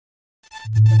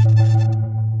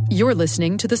You're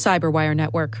listening to the Cyberwire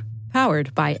Network,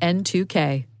 powered by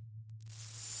N2K.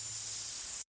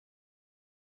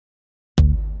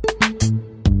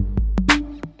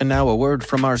 And now a word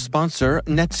from our sponsor,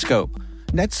 Netskope.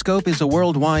 Netskope is a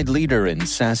worldwide leader in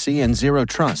SASE and Zero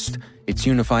Trust. Its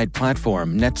unified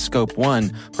platform, Netskope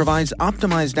One, provides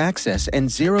optimized access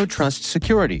and Zero Trust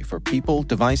security for people,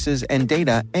 devices, and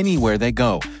data anywhere they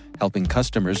go, helping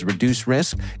customers reduce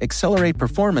risk, accelerate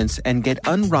performance, and get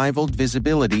unrivaled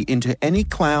visibility into any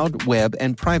cloud, web,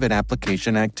 and private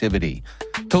application activity.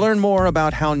 To learn more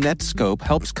about how Netskope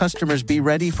helps customers be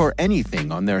ready for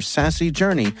anything on their SASE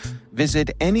journey, visit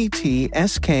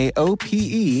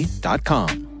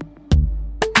netskope.com.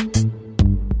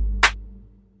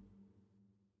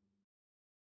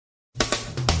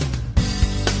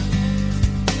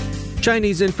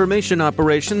 Chinese information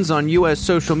operations on U.S.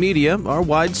 social media are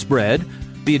widespread.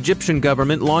 The Egyptian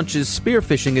government launches spear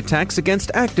phishing attacks against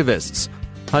activists.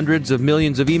 Hundreds of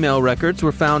millions of email records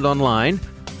were found online.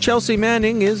 Chelsea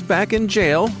Manning is back in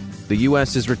jail. The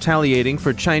U.S. is retaliating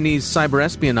for Chinese cyber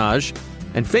espionage.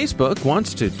 And Facebook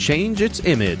wants to change its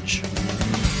image.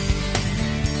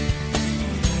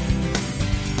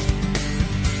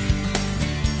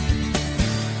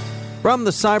 From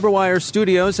the Cyberwire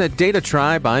studios at Data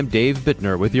Tribe, I'm Dave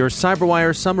Bittner with your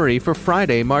Cyberwire summary for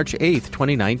Friday, March 8th,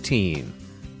 2019.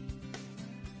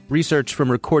 Research from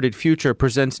Recorded Future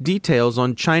presents details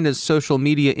on China's social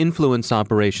media influence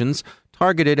operations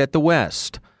targeted at the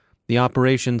West. The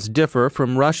operations differ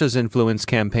from Russia's influence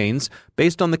campaigns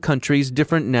based on the country's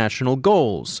different national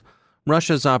goals.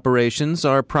 Russia's operations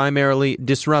are primarily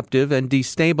disruptive and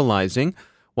destabilizing,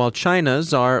 while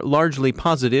China's are largely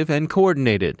positive and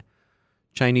coordinated.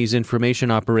 Chinese information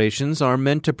operations are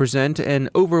meant to present an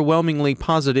overwhelmingly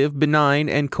positive, benign,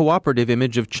 and cooperative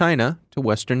image of China to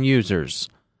Western users.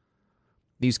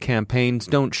 These campaigns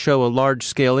don't show a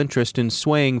large-scale interest in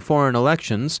swaying foreign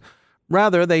elections.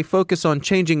 Rather, they focus on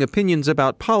changing opinions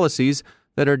about policies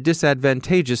that are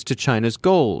disadvantageous to China's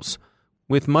goals,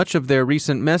 with much of their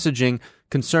recent messaging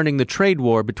concerning the trade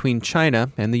war between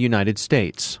China and the United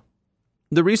States.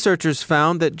 The researchers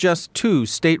found that just 2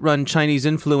 state-run Chinese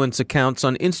influence accounts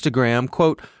on Instagram,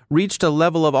 quote, reached a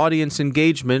level of audience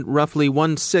engagement roughly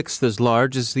 1/6 as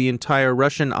large as the entire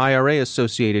Russian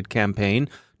IRA-associated campaign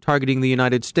targeting the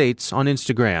United States on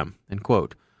Instagram, end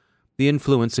quote. The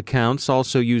influence accounts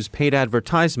also use paid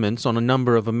advertisements on a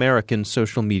number of American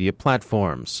social media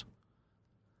platforms.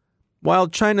 While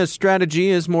China's strategy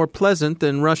is more pleasant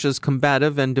than Russia's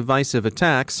combative and divisive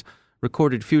attacks,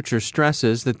 Recorded Future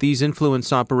stresses that these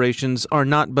influence operations are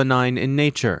not benign in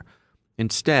nature.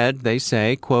 Instead, they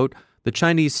say, quote, the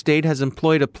Chinese state has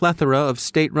employed a plethora of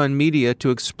state-run media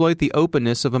to exploit the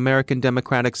openness of American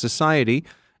democratic society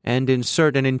and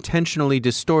insert an intentionally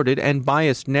distorted and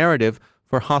biased narrative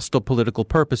for hostile political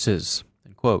purposes,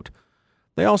 end quote.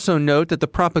 They also note that the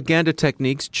propaganda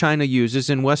techniques China uses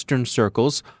in Western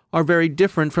circles are very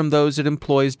different from those it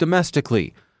employs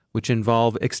domestically, which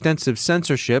involve extensive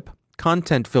censorship,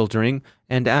 content filtering,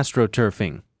 and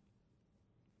astroturfing.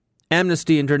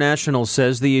 Amnesty International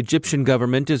says the Egyptian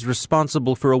government is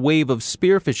responsible for a wave of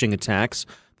spear phishing attacks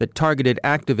that targeted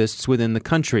activists within the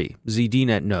country,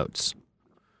 ZDNet notes.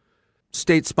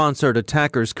 State-sponsored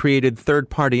attackers created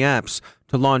third-party apps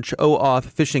to launch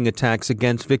OAuth phishing attacks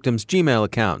against victims' Gmail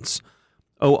accounts.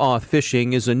 OAuth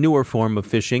phishing is a newer form of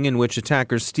phishing in which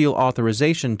attackers steal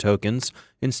authorization tokens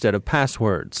instead of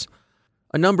passwords.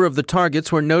 A number of the targets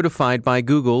were notified by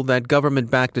Google that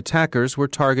government-backed attackers were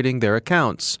targeting their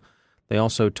accounts. They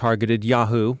also targeted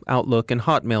Yahoo, Outlook, and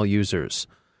Hotmail users.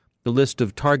 The list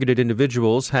of targeted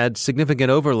individuals had significant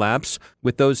overlaps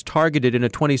with those targeted in a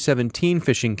 2017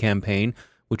 phishing campaign,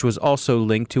 which was also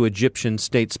linked to Egyptian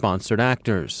state-sponsored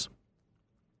actors.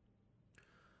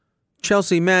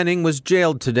 Chelsea Manning was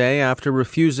jailed today after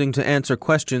refusing to answer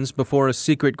questions before a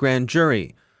secret grand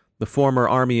jury. The former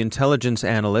Army intelligence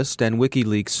analyst and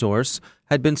WikiLeaks source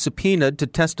had been subpoenaed to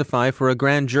testify for a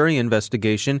grand jury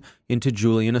investigation into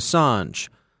Julian Assange.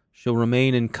 She'll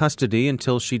remain in custody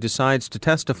until she decides to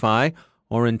testify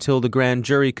or until the grand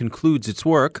jury concludes its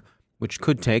work, which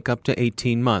could take up to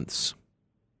 18 months.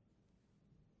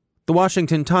 The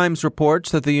Washington Times reports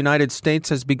that the United States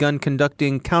has begun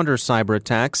conducting counter-cyber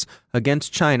attacks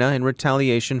against China in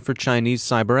retaliation for Chinese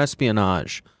cyber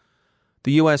espionage.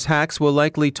 The U.S. hacks will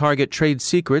likely target trade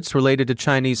secrets related to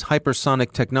Chinese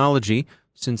hypersonic technology,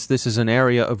 since this is an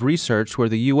area of research where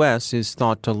the U.S. is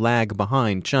thought to lag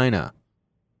behind China.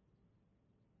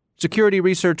 Security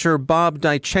researcher Bob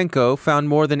Dychenko found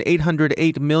more than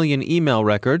 808 million email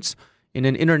records in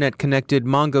an internet-connected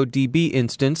MongoDB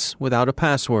instance without a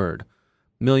password.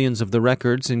 Millions of the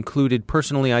records included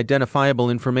personally identifiable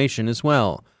information as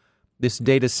well. This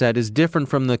data set is different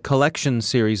from the collection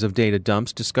series of data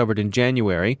dumps discovered in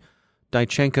January.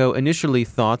 Daichenko initially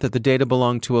thought that the data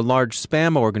belonged to a large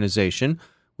spam organization,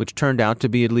 which turned out to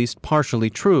be at least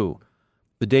partially true.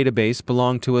 The database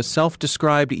belonged to a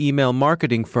self-described email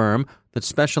marketing firm that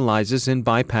specializes in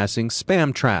bypassing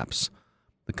spam traps.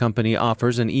 The company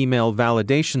offers an email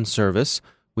validation service,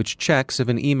 which checks if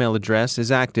an email address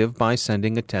is active by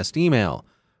sending a test email.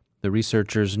 The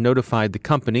researchers notified the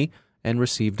company and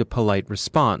received a polite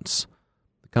response.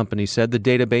 The company said the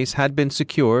database had been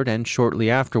secured, and shortly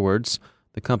afterwards,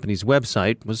 the company's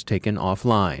website was taken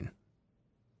offline.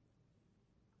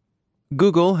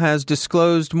 Google has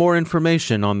disclosed more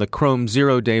information on the Chrome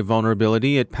zero-day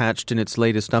vulnerability it patched in its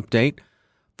latest update.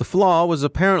 The flaw was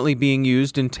apparently being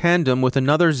used in tandem with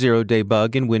another zero-day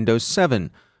bug in Windows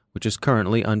 7, which is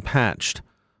currently unpatched.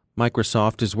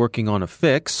 Microsoft is working on a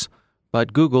fix,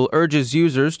 but Google urges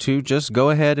users to just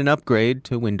go ahead and upgrade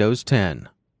to Windows 10.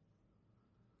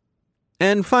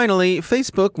 And finally,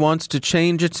 Facebook wants to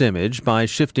change its image by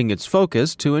shifting its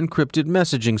focus to encrypted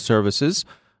messaging services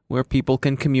where people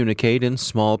can communicate in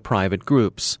small private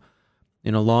groups.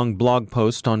 In a long blog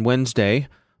post on Wednesday,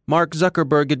 Mark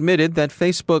Zuckerberg admitted that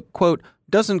Facebook, quote,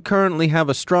 doesn't currently have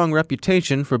a strong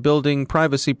reputation for building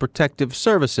privacy-protective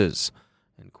services,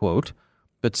 end quote,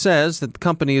 but says that the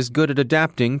company is good at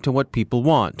adapting to what people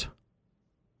want.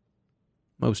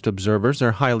 Most observers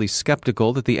are highly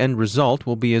skeptical that the end result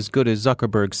will be as good as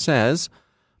Zuckerberg says.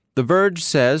 The Verge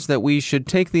says that we should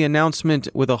take the announcement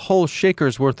with a whole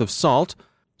shaker's worth of salt,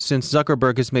 since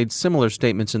Zuckerberg has made similar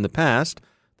statements in the past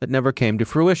that never came to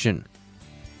fruition.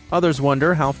 Others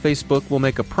wonder how Facebook will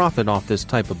make a profit off this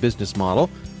type of business model,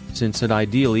 since it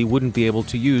ideally wouldn't be able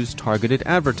to use targeted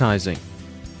advertising.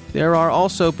 There are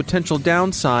also potential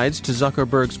downsides to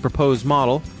Zuckerberg's proposed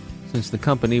model, since the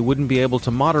company wouldn't be able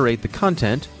to moderate the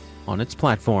content on its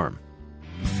platform.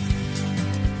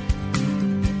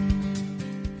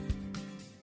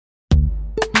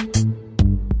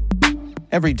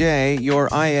 Every day, your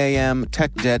IAM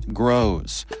tech debt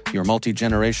grows. Your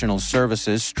multi-generational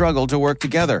services struggle to work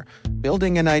together.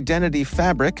 Building an identity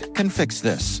fabric can fix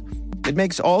this. It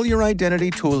makes all your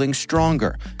identity tooling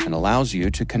stronger and allows you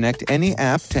to connect any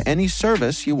app to any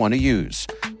service you want to use,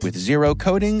 with zero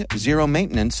coding, zero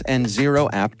maintenance, and zero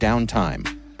app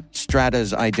downtime.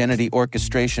 Strata's identity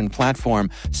orchestration platform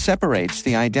separates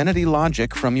the identity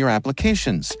logic from your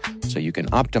applications, so you can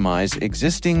optimize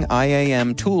existing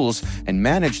IAM tools and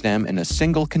manage them in a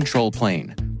single control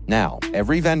plane. Now,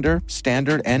 every vendor,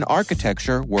 standard, and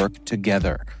architecture work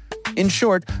together. In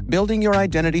short, building your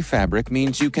identity fabric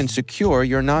means you can secure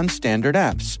your non-standard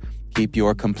apps, keep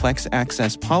your complex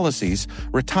access policies,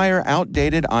 retire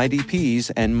outdated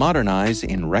IDPs, and modernize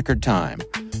in record time.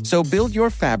 So build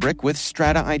your fabric with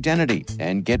Strata Identity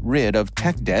and get rid of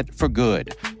tech debt for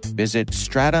good. Visit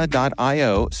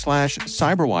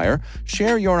strata.io/cyberwire,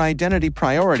 share your identity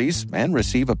priorities, and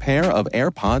receive a pair of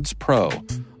AirPods Pro.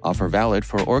 Offer valid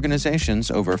for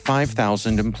organizations over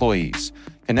 5,000 employees.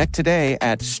 Connect today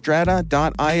at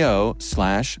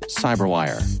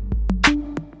strata.io/cyberwire.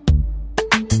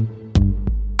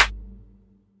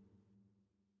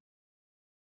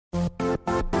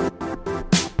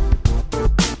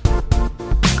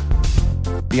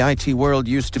 The IT world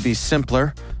used to be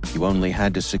simpler. You only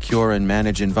had to secure and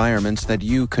manage environments that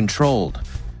you controlled.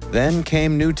 Then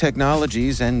came new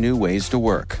technologies and new ways to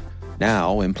work.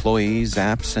 Now, employees,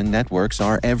 apps, and networks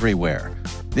are everywhere.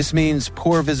 This means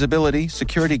poor visibility,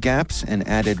 security gaps, and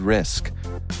added risk.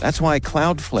 That's why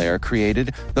Cloudflare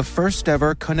created the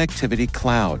first-ever connectivity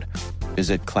cloud.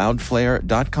 Visit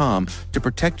cloudflare.com to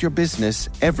protect your business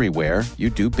everywhere you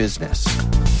do business.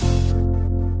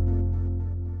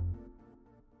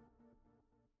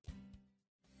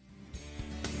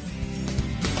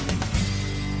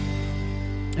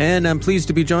 And I'm pleased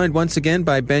to be joined once again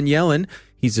by Ben Yelin.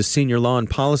 He's a senior law and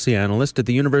policy analyst at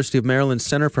the University of Maryland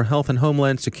Center for Health and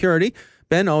Homeland Security.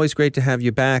 Ben, always great to have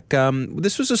you back.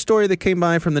 This was a story that came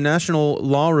by from the National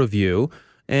Law Review,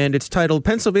 and it's titled,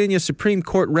 Pennsylvania Supreme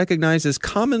Court Recognizes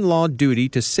Common Law Duty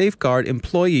to Safeguard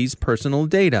Employees' Personal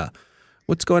Data.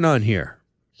 What's going on here?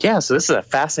 Yeah, so this is a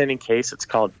fascinating case. It's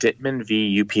called Dittman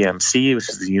v. UPMC, which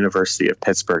is the University of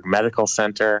Pittsburgh Medical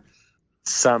Center.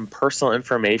 Some personal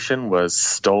information was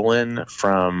stolen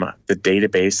from the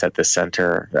database that the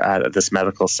center, this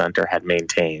medical center, had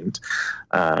maintained.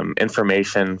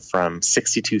 Information from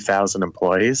 62,000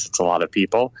 employees. It's a lot of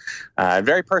people.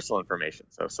 Very personal information.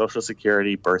 So Social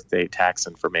Security, birth date, tax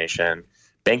information,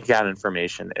 bank account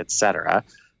information, etc.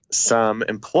 some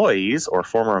employees or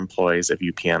former employees of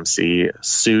UPMC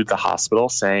sued the hospital,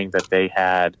 saying that they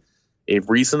had a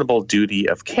reasonable duty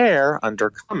of care under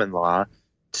common law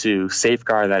to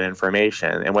safeguard that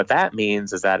information. And what that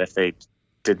means is that if they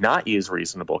did not use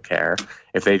reasonable care,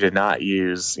 if they did not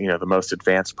use, the most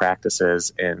advanced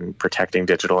practices in protecting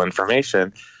digital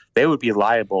information, they would be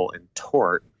liable in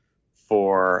tort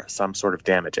for some sort of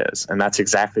damages. And that's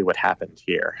exactly what happened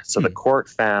here. So the court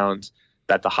found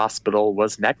that the hospital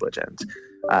was negligent.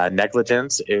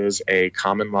 Negligence is a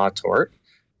common law tort,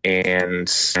 and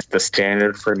the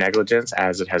standard for negligence,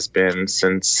 as it has been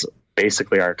since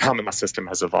basically our common law system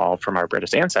has evolved from our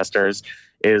British ancestors,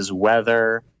 is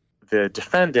whether the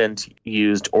defendant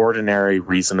used ordinary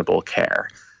reasonable care.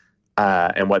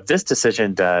 And what this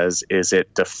decision does is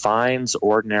it defines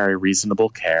ordinary reasonable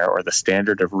care, or the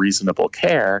standard of reasonable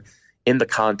care, in the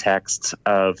context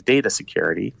of data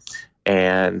security,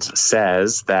 and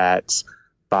says that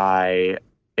by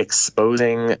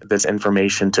exposing this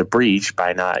information to breach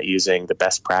by not using the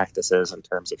best practices in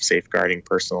terms of safeguarding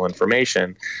personal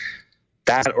information,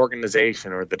 that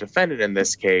organization, or the defendant in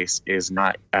this case, is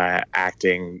not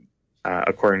acting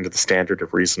according to the standard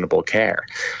of reasonable care.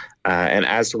 And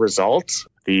as a result,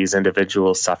 these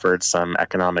individuals suffered some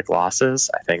economic losses.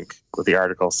 I think the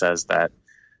article says that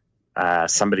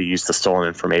somebody used the stolen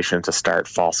information to start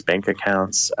false bank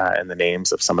accounts in the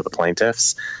names of some of the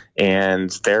plaintiffs.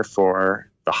 And therefore,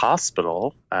 the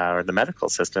hospital or the medical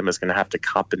system is going to have to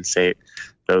compensate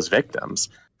those victims.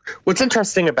 What's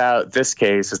interesting about this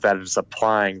case is that it's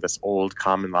applying this old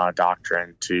common law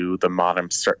doctrine to the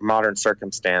modern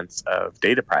circumstance of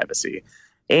data privacy.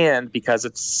 And because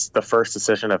it's the first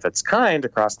decision of its kind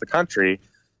across the country,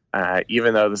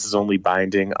 even though this is only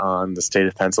binding on the state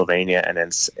of Pennsylvania and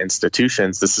its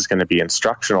institutions, this is going to be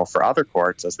instructional for other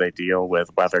courts as they deal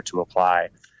with whether to apply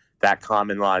that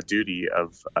common law duty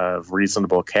of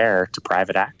reasonable care to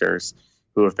private actors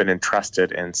who have been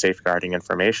entrusted in safeguarding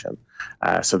information.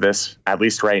 So this, at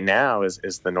least right now,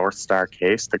 is the North Star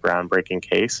case, the groundbreaking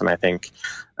case. And I think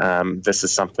this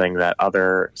is something that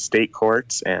other state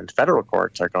courts and federal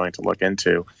courts are going to look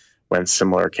into when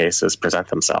similar cases present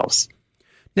themselves.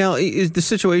 Now, is the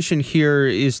situation here,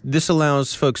 is this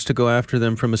allows folks to go after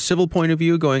them from a civil point of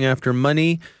view, going after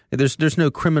money? There's no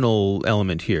criminal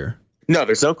element here. No,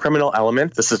 there's no criminal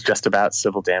element. This is just about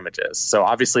civil damages. So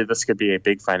obviously this could be a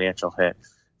big financial hit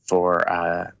for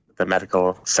the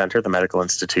medical center, the medical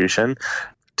institution,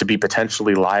 to be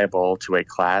potentially liable to a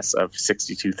class of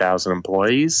 62,000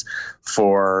 employees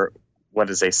for what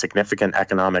is a significant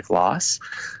economic loss.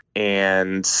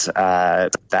 And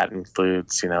that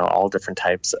includes, all different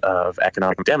types of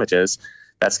economic damages.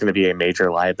 That's going to be a major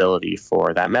liability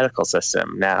for that medical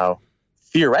system. Now,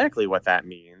 theoretically, what that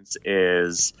means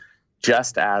is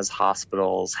just as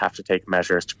hospitals have to take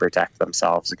measures to protect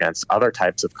themselves against other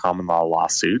types of common law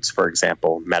lawsuits, for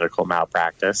example, medical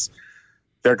malpractice,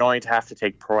 they're going to have to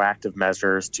take proactive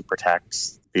measures to protect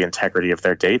the integrity of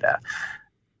their data.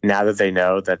 Now that they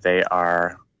know that they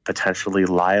are potentially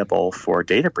liable for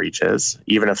data breaches,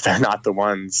 even if they're not the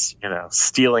ones,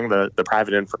 stealing the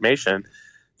private information,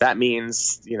 that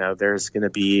means, there's going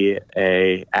to be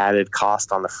a added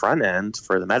cost on the front end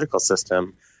for the medical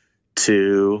system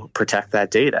to protect that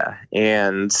data.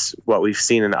 And what we've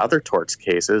seen in other torts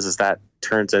cases is that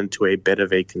turns into a bit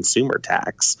of a consumer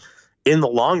tax. In the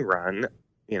long run,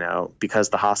 because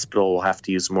the hospital will have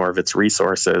to use more of its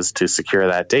resources to secure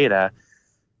that data,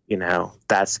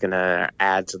 that's going to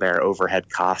add to their overhead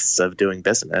costs of doing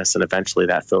business. And eventually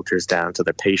that filters down to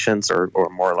the patients or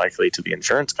more likely to the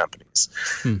insurance companies.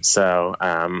 So,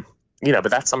 but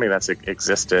that's something that's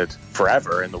existed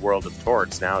forever in the world of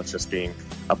torts. Now it's just being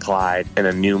applied in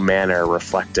a new manner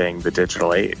reflecting the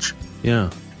digital age. Yeah.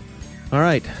 All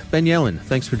right. Ben Yelin,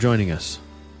 thanks for joining us.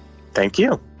 Thank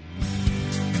you.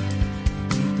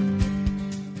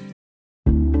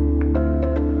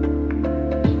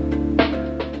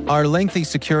 Are lengthy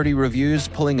security reviews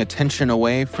pulling attention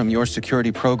away from your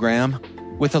security program?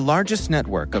 With the largest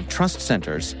network of trust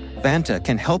centers, Vanta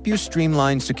can help you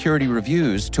streamline security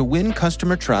reviews to win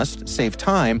customer trust, save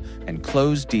time, and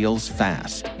close deals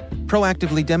fast.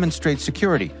 Proactively demonstrate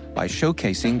security by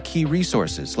showcasing key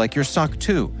resources like your SOC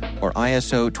 2 or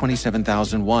ISO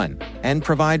 27001 and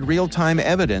provide real-time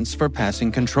evidence for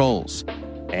passing controls.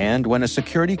 And when a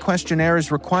security questionnaire is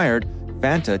required,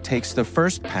 Vanta takes the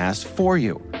first pass for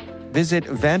you. Visit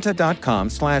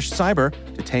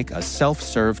vanta.com/cyber to take a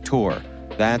self-serve tour.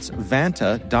 That's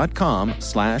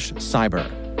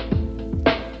vanta.com/cyber.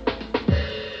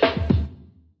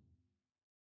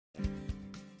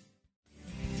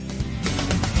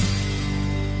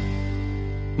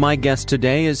 My guest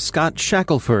today is Scott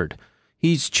Shackelford.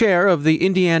 He's chair of the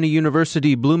Indiana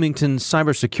University Bloomington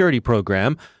Cybersecurity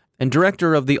Program and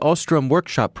director of the Ostrom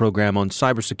Workshop Program on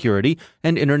Cybersecurity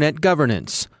and Internet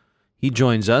Governance. He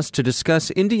joins us to discuss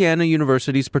Indiana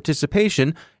University's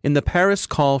participation in the Paris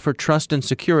Call for Trust and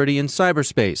Security in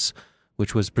Cyberspace,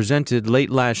 which was presented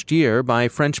late last year by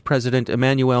French President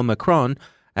Emmanuel Macron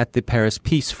at the Paris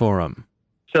Peace Forum.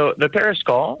 So the Paris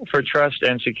Call for Trust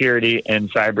and Security in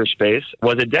Cyberspace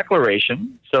was a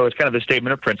declaration, so it's kind of a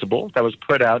statement of principles that was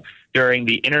put out during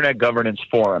the Internet Governance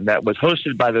Forum that was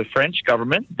hosted by the French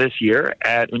government this year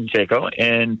at UNTECO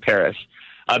in Paris.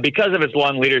 Because of its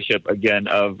long leadership, again,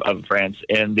 of France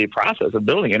in the process of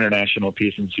building international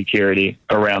peace and security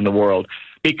around the world.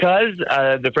 Because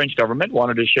the French government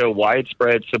wanted to show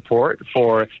widespread support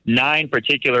for 9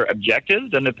 particular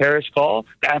objectives in the Paris Call,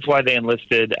 that's why they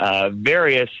enlisted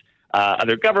various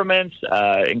other governments,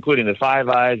 including the Five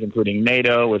Eyes, including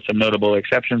NATO, with some notable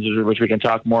exceptions, which we can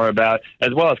talk more about,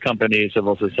 as well as companies,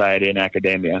 civil society, and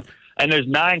academia. And there's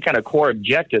 9 kind of core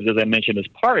objectives, as I mentioned, as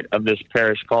part of this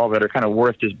Paris Call that are kind of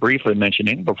worth just briefly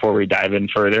mentioning before we dive in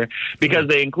further, because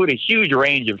they include a huge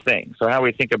range of things. So how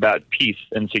we think about peace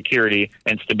and security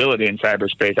and stability in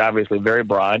cyberspace, obviously very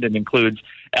broad. It includes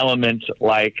elements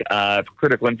like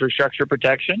critical infrastructure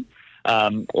protection,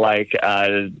 like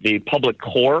the public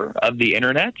core of the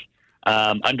Internet,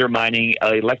 undermining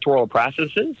electoral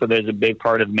processes. So there's a big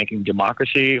part of making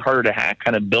democracy harder to hack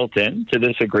kind of built in to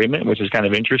this agreement, which is kind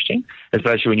of interesting,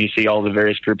 especially when you see all the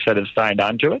various groups that have signed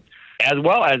onto it, as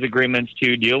well as agreements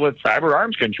to deal with cyber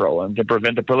arms control and to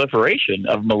prevent the proliferation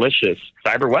of malicious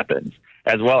cyber weapons,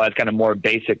 as well as kind of more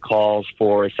basic calls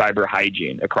for cyber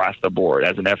hygiene across the board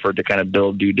as an effort to kind of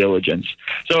build due diligence.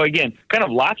 So again, kind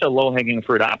of lots of low-hanging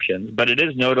fruit options, but it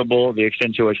is notable the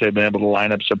extent to which they've been able to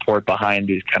line up support behind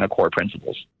these kind of core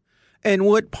principles. And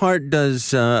what part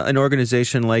does an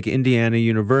organization like Indiana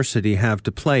University have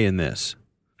to play in this?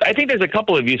 I think there's a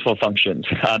couple of useful functions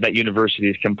that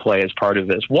universities can play as part of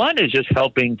this. One is just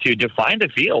helping to define the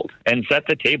field and set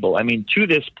the table. I mean, to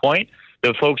this point,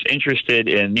 the folks interested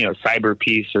in, cyber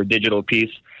peace or digital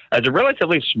peace as a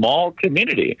relatively small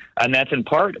community, and that's in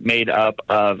part made up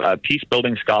of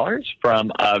peace-building scholars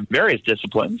from various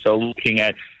disciplines. So looking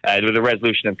at the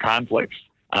resolution of conflicts,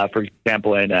 for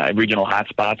example, in regional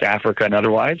hotspots, Africa and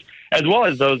otherwise, as well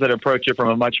as those that approach it from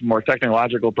a much more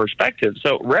technological perspective.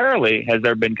 So rarely has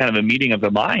there been kind of a meeting of the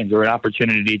minds or an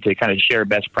opportunity to kind of share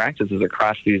best practices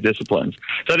across these disciplines.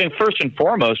 So I think first and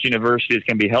foremost, universities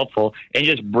can be helpful in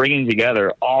just bringing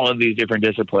together all of these different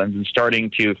disciplines and starting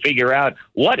to figure out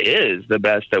what is the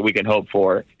best that we can hope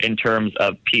for in terms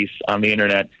of peace on the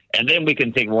Internet. And then we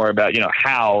can think more about,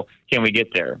 how can we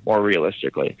get there more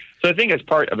realistically? So I think as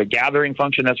part of a gathering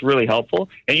function, that's really helpful.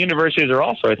 And universities are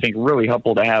also, I think, really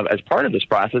helpful to have as part of this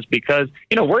process because,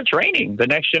 we're training the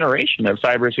next generation of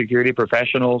cybersecurity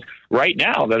professionals right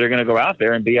now that are going to go out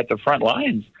there and be at the front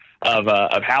lines of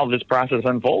how this process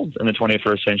unfolds in the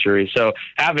 21st century. So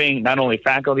having not only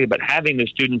faculty, but having the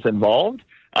students involved,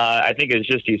 I think is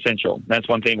just essential. That's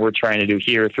one thing we're trying to do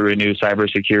here through a new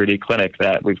cybersecurity clinic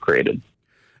that we've created.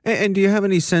 And do you have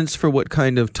any sense for what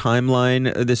kind of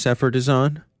timeline this effort is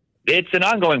on? It's an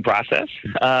ongoing process.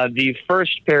 The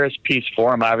first Paris Peace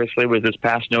Forum, obviously, was this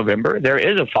past November. There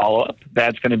is a follow-up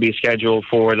that's going to be scheduled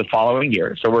for the following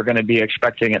year. So we're going to be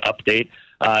expecting an update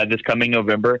this coming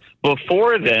November.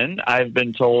 Before then, I've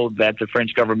been told that the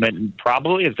French government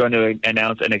probably is going to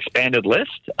announce an expanded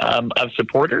list of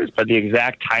supporters, but the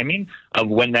exact timing of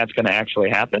when that's going to actually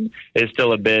happen is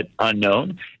still a bit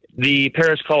unknown. The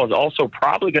Paris Call is also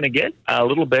probably going to get a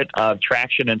little bit of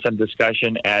traction and some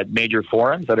discussion at major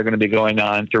forums that are going to be going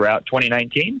on throughout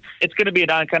 2019. It's going to be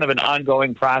kind of an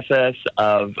ongoing process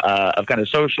of kind of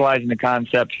socializing the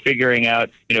concept, figuring out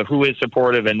who is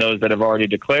supportive and those that have already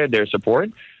declared their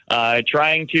support,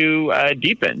 trying to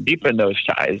deepen those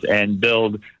ties and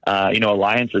build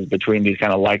alliances between these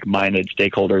kind of like-minded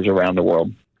stakeholders around the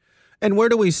world. And where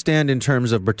do we stand in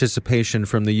terms of participation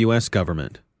from the U.S.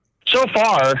 government? So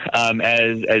far,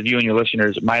 as you and your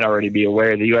listeners might already be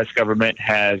aware, the U.S. government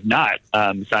has not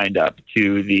signed up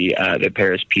to the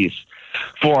Paris Peace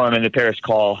Forum and the Paris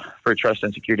Call for Trust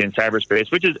and Security in Cyberspace,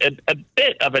 which is a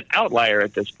bit of an outlier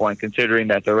at this point, considering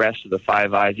that the rest of the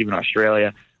Five Eyes, even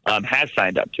Australia, has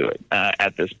signed up to it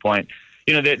at this point.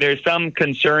 There's some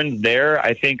concerns there,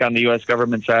 I think, on the U.S.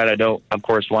 government side. I don't, of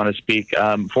course, want to speak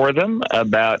for them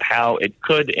about how it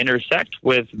could intersect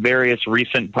with various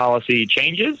recent policy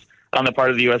changes on the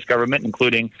part of the U.S. government,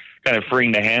 including kind of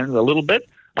freeing the hands a little bit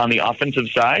on the offensive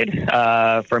side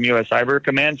from U.S. Cyber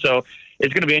Command. So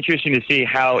it's going to be interesting to see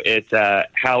how it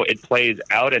plays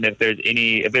out, and if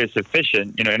there's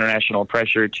sufficient international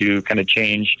pressure to kind of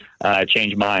change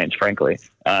minds, frankly,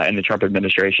 in the Trump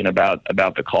administration about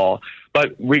the call.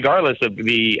 But regardless of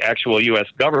the actual U.S.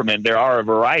 government, there are a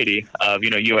variety of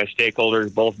U.S.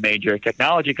 stakeholders, both major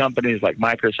technology companies like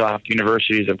Microsoft,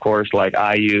 universities, of course, like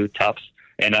IU, Tufts,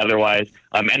 and otherwise,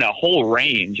 and a whole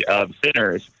range of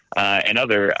centers and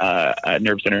other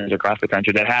NERP centers across the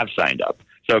country that have signed up.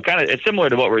 So it's similar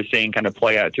to what we're seeing kind of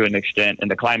play out to an extent in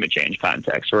the climate change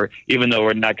context, where even though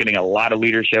we're not getting a lot of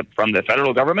leadership from the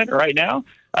federal government right now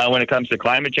when it comes to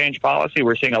climate change policy,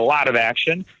 we're seeing a lot of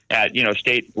action at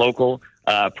state, local,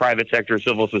 private sector,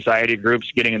 civil society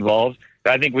groups getting involved.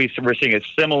 I think we're seeing a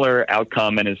similar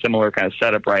outcome and a similar kind of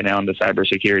setup right now in the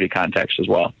cybersecurity context as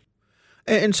well.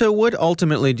 And so what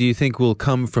ultimately do you think will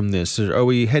come from this? Are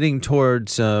we heading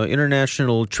towards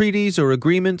international treaties or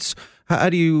agreements? How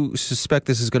do you suspect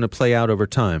this is going to play out over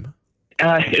time?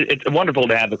 It's wonderful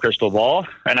to have the crystal ball,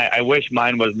 and I wish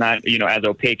mine was not, as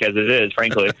opaque as it is,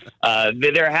 frankly.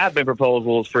 There have been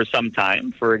proposals for some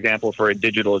time, for example, for a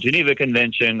digital Geneva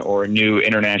Convention or new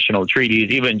international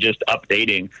treaties, even just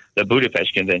updating the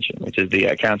Budapest Convention, which is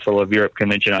the Council of Europe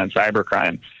Convention on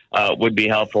Cybercrime, would be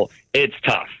helpful. It's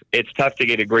tough. It's tough to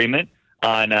get agreement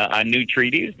on new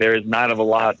treaties. There is not a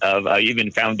lot of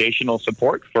even foundational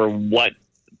support for what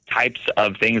types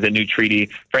of things a new treaty,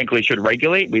 frankly, should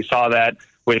regulate. We saw that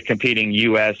with competing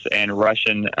U.S. and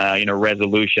Russian,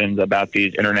 resolutions about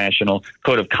these international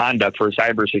code of conduct for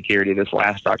cybersecurity this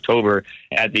last October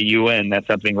at the UN. That's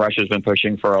something Russia's been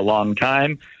pushing for a long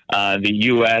time. The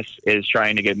U.S. is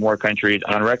trying to get more countries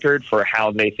on record for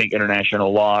how they think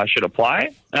international law should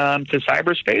apply to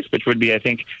cyberspace, which would be, I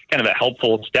think, kind of a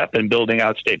helpful step in building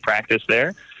out state practice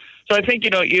there. So I think,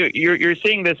 you're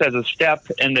seeing this as a step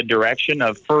in the direction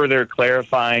of further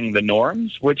clarifying the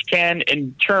norms, which can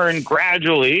in turn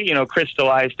gradually,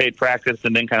 crystallize state practice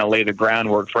and then kind of lay the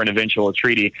groundwork for an eventual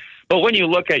treaty. But when you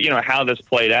look at, how this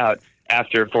played out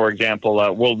after, for example,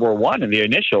 World War I and the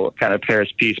initial kind of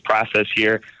Paris peace process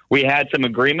here, we had some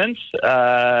agreements.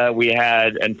 We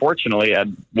had, unfortunately,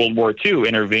 World War II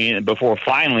intervene before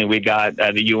finally we got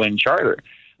the UN Charter.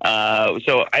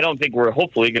 So I don't think we're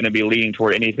hopefully going to be leading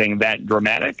toward anything that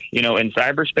dramatic, in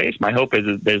cyberspace. My hope is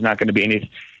that there's not going to be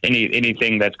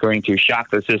anything that's going to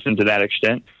shock the system to that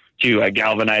extent to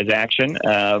galvanize action.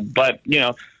 But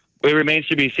it remains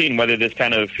to be seen whether this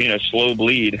kind of slow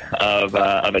bleed of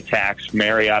attacks,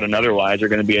 Marriott and otherwise, are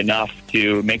going to be enough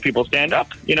to make people stand up,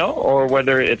 or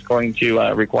whether it's going to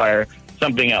require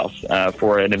something else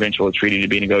for an eventual treaty to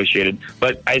be negotiated.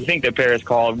 But I think the Paris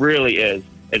call really is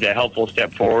a helpful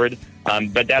step forward,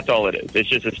 but that's all it is. It's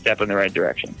just a step in the right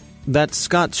direction. That's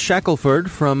Scott Shackelford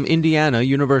from Indiana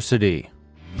University.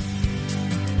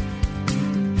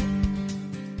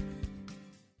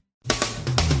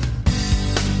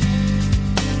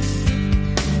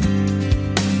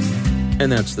 And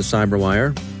that's the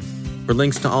Cyberwire. For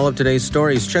links to all of today's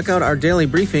stories, check out our daily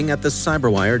briefing at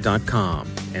thecyberwire.com.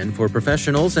 And for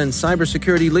professionals and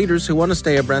cybersecurity leaders who want to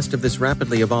stay abreast of this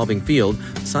rapidly evolving field,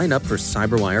 sign up for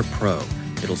CyberWire Pro.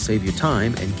 It'll save you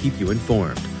time and keep you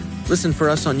informed. Listen for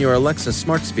us on your Alexa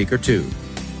smart speaker, too.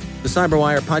 The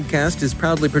Cyberwire podcast is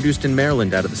proudly produced in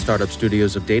Maryland out of the startup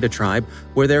studios of Data Tribe,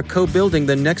 where they're co-building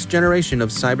the next generation of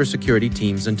cybersecurity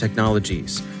teams and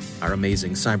technologies. Our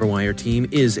amazing Cyberwire team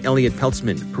is Elliot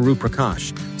Peltzman, Peru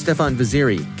Prakash, Stefan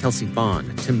Vaziri, Kelsey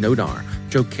Bond, Tim Nodar,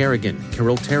 Joe Kerrigan,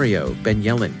 Carol Terrio, Ben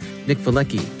Yellen, Nick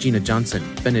Valecki, Gina Johnson,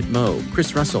 Bennett Moe,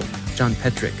 Chris Russell, John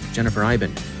Petrick, Jennifer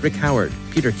Iben, Rick Howard,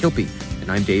 Peter Kilpie,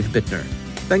 and I'm Dave Bittner.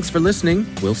 Thanks for listening.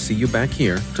 We'll see you back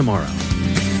here tomorrow.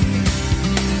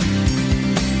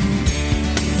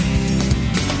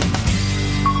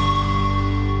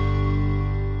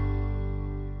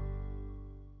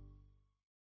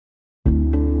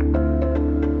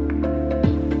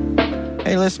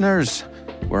 Hey listeners,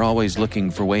 we're always looking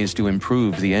for ways to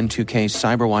improve the N2K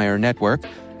Cyberwire network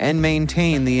and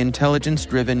maintain the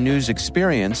intelligence-driven news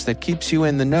experience that keeps you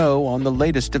in the know on the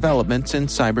latest developments in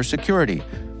cybersecurity.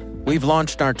 We've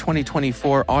launched our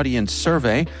 2024 audience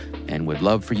survey and would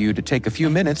love for you to take a few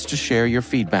minutes to share your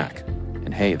feedback.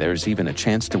 And hey, there's even a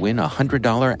chance to win a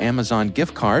 $100 Amazon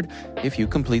gift card if you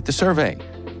complete the survey.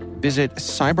 Visit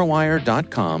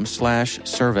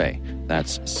cyberwire.com/survey.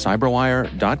 That's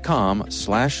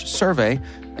cyberwire.com/survey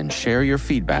and share your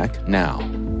feedback now.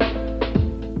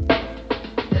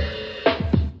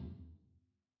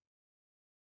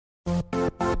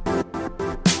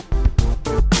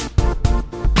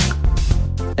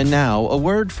 And now, a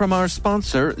word from our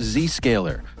sponsor,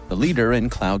 Zscaler, the leader in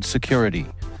cloud security.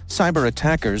 Cyber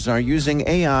attackers are using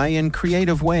AI in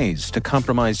creative ways to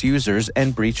compromise users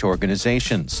and breach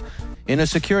organizations. In a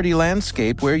security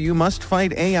landscape where you must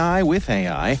fight AI with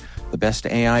AI, the best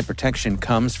AI protection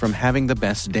comes from having the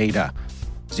best data.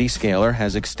 Zscaler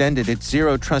has extended its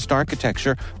Zero Trust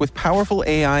architecture with powerful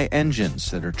AI engines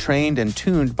that are trained and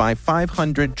tuned by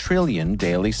 500 trillion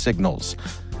daily signals.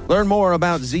 Learn more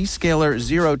about Zscaler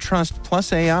Zero Trust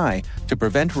Plus AI to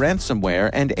prevent ransomware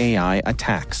and AI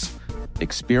attacks.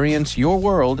 Experience your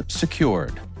world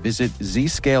secured. Visit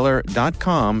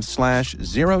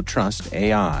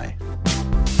zscaler.com/zerotrustai.